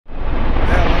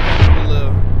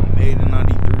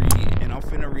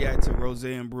Rose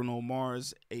and Bruno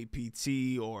Mars,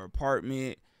 APT or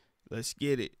Apartment. Let's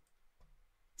get it.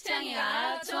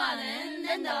 태양이가 좋아하는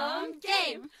랜덤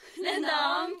게임,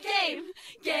 랜덤 게임,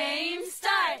 게임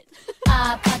스타트.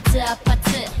 아파트,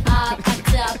 아파트,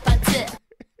 아파트, 아파트.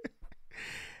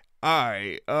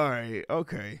 All right,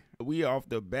 okay. We off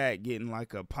the bat getting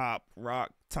like a pop rock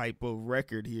type of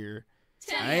record here.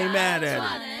 I ain't mad at it.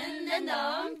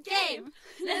 랜덤 게임,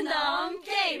 랜덤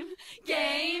게임,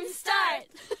 게임 스타트.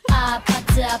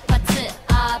 아파트, 아파트,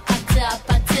 아파트,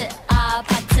 아파트,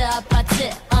 아파트,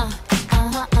 아파트.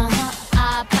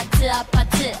 아파트,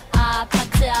 아파트,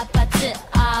 아파트, 아파트,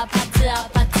 아파트,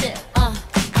 아파트.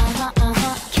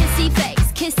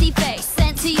 Kissy face,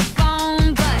 sent to your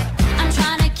phone, but I'm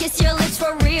trying to kiss your lips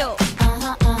for real.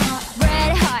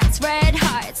 Red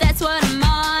hearts, that's what I'm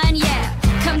on, yeah.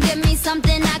 Come give me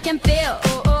something I can feel.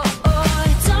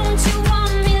 Don't you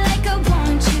want me like I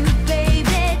want you,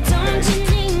 baby? Don't you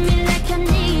need me like I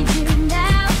need you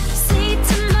now? See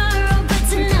tomorrow, but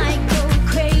tonight go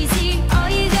crazy. All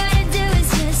you gotta do is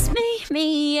just meet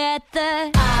me at the...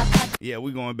 Yeah,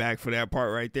 we're going back for that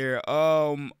part right there.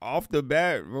 Off the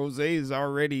bat, Rose is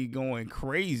already going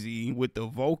crazy with the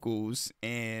vocals,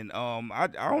 and I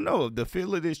don't know, the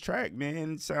feel of this track,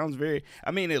 man, sounds very, I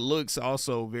mean, it looks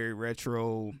also very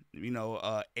retro, you know,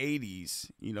 80s.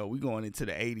 You know, we going into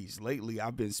the 80s. Lately,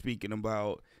 I've been speaking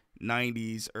about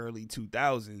 90s, early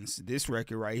 2000s. This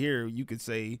record right here, you could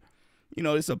say, you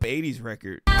know, it's a 80s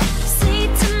record. See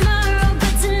tomorrow,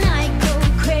 but tonight go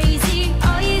crazy.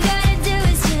 All you gotta do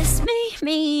is just meet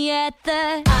me at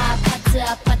the 아파트,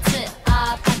 아파트,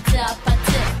 아파트,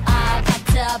 아파트,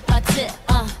 아파트, 아파트.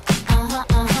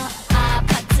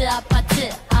 아파트, 아파트,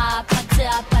 아파트,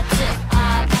 아파트,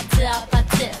 아파트,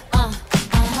 아파트.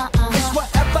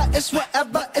 It's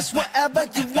whatever, it's whatever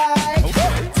you like.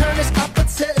 Okay. Turn this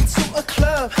opposite into a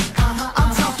club.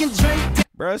 I'm talking drink.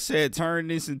 Bruh said turn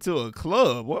this into a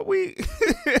club. What we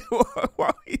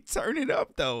why we turn it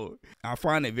up though? I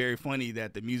find it very funny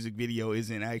that the music video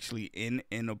isn't actually in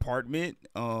an apartment.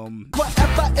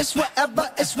 Whatever, it's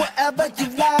whatever you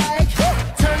like.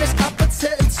 Turn this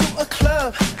opposite into a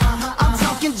club. I'm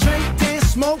talking drink,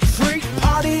 dance, smoke, freak,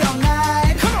 party all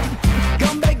night.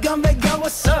 Gumbe, go,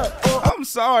 what's up? I'm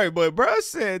sorry, but bruh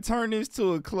said turn this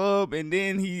to a club, and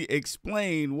then he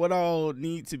explained what all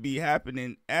need to be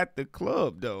happening at the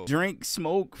club though. Drink,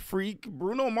 smoke, freak.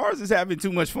 Bruno Mars is having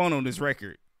too much fun on this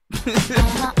record.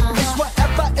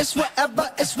 It's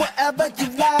whatever you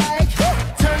like.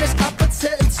 Turn this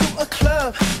opposite into a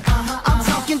club. I'm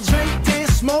talking drink,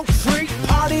 dance, smoke, freak,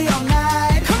 party all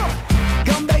night.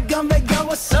 Gumbe, go,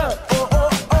 what's up?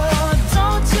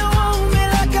 Don't you want me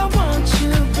like I want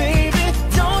you, baby?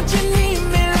 Don't you need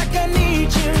me like I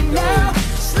need you now?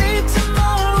 Sleep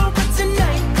tomorrow, but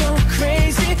tonight go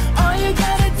crazy. All you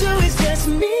gotta do is just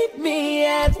meet me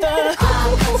at the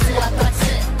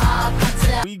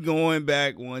We going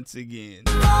back once again.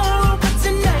 Tomorrow, but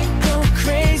tonight go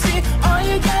crazy. All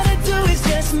you gotta do is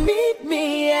just meet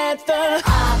me at the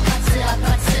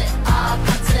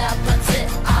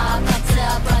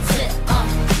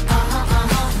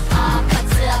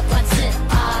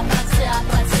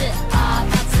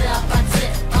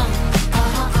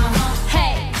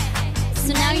Hey,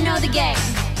 so now you know the game.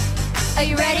 Are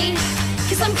you ready?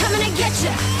 'Cause I'm coming to get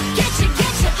you. Get you.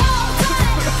 Hold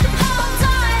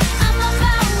on, I'm on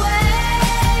my way.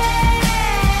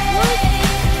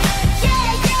 Yeah,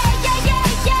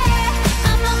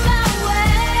 I'm on my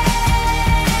way.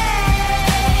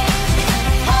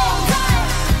 Hold on,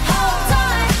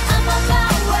 I'm on my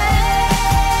way.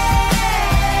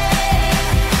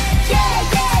 Yeah,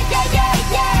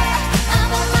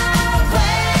 I'm on my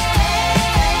way.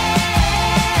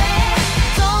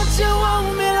 Don't you want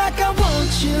me like I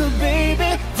want you,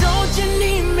 baby? Don't you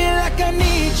need me like I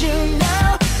need you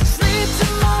now? Sleep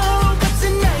tomorrow, but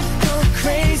tonight go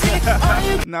crazy. All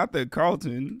you Not the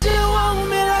Carlton. do want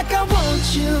me like I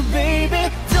want you, baby?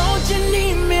 Don't you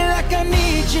need me like I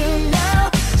need you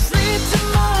now? Sleep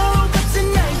tomorrow, but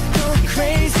tonight go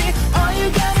crazy. All you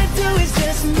gotta do is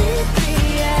just meet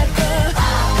me at the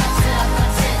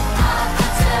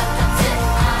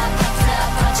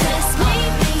Just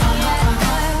meet me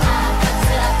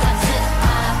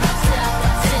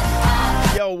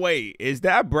at Yo, wait, is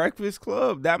that Breakfast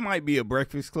Club? That might be a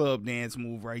Breakfast Club dance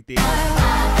move right there.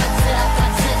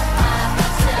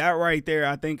 That right there,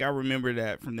 I think I remember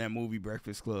that from that movie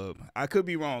Breakfast Club. I could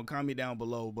be wrong, comment down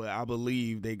below, but I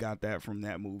believe they got that from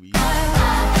that movie.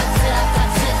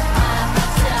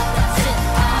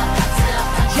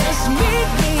 just meet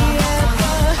me at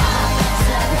the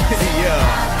Yeah.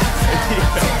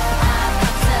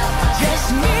 just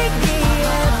meet me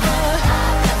at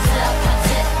the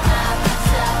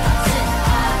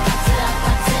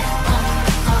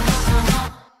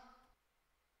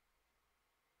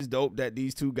dope that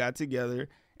these two got together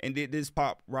and did this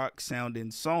pop rock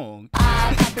sounding song.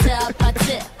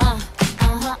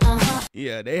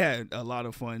 Yeah, they had a lot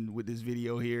of fun with this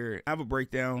video here. I have a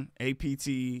breakdown. APT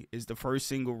is the first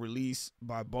single released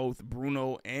by both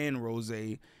Bruno and Rose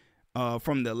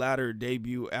from the latter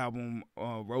debut album,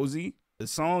 Rosie. The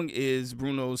song is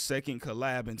Bruno's second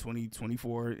collab in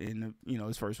 2024, and you know,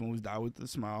 his first one was Die With A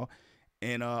Smile.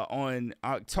 And on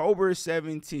October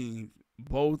 17th,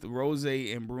 both Rose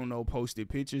and Bruno posted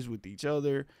pictures with each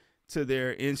other to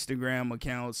their Instagram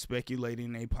accounts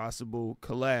speculating a possible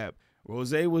collab.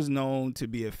 Rose was known to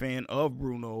be a fan of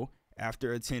Bruno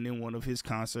after attending one of his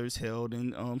concerts held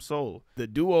in Seoul. The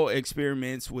duo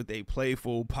experiments with a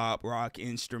playful pop rock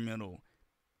instrumental,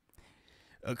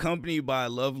 accompanied by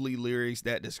lovely lyrics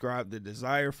that describe the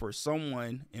desire for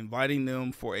someone, inviting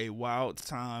them for a wild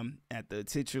time at the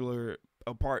titular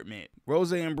apartment.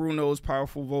 Rose and Bruno's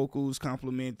powerful vocals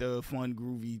complement the fun,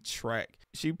 groovy track.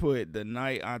 She put, "The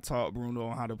night I taught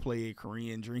Bruno how to play a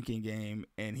Korean drinking game,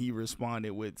 and he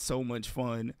responded with so much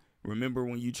fun. Remember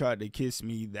when you tried to kiss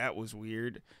me? That was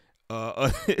weird.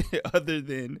 Other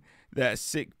than that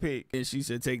sick pic." And she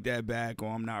said, "Take that back,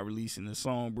 or I'm not releasing the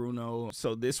song, Bruno."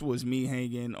 So this was me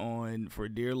hanging on for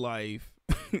dear life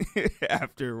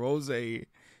after Rose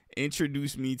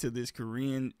introduced me to this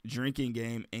Korean drinking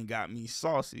game and got me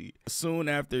saucy. Soon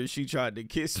after, she tried to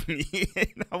kiss me,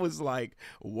 and I was like,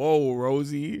 "Whoa,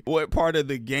 Rosie, what part of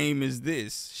the game is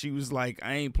this?" She was like,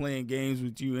 "I ain't playing games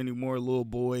with you anymore, little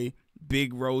boy.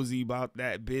 Big Rosie about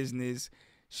that business."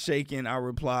 Shaking, I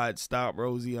replied, "Stop,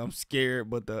 Rosie, I'm scared,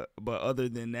 but other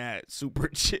than that, super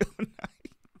chill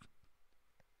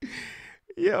night."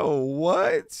 Yo,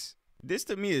 what? This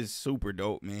to me is super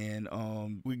dope, man.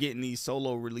 We're getting these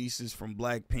solo releases from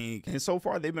Blackpink, and so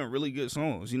far they've been really good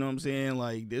songs. You know what I'm saying?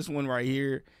 Like, this one right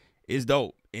here is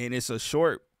dope, and it's a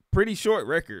pretty short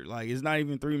record. Like, it's not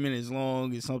even 3 minutes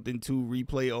long. It's something to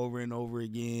replay over and over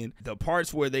again. The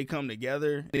parts where they come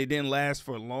together, they didn't last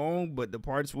for long, but the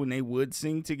parts when they would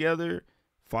sing together,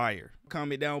 fire.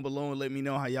 Comment down below and let me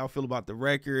know how y'all feel about the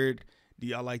record. Do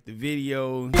y'all like the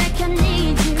video? Like I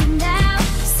need you now.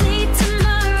 See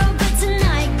tomorrow, but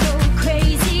tonight go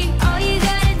crazy. All you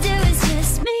gotta do is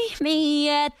just meet me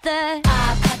at the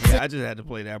APT. Yeah, I just had to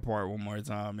play that part one more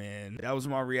time, man. That was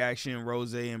my reaction.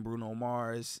 Rose and Bruno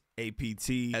Mars,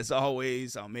 APT. As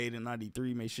always, I'm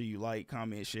MADEIN93. Make sure you like,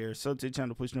 comment, share, sub to the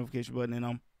channel, push the notification button, and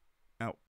I'm out.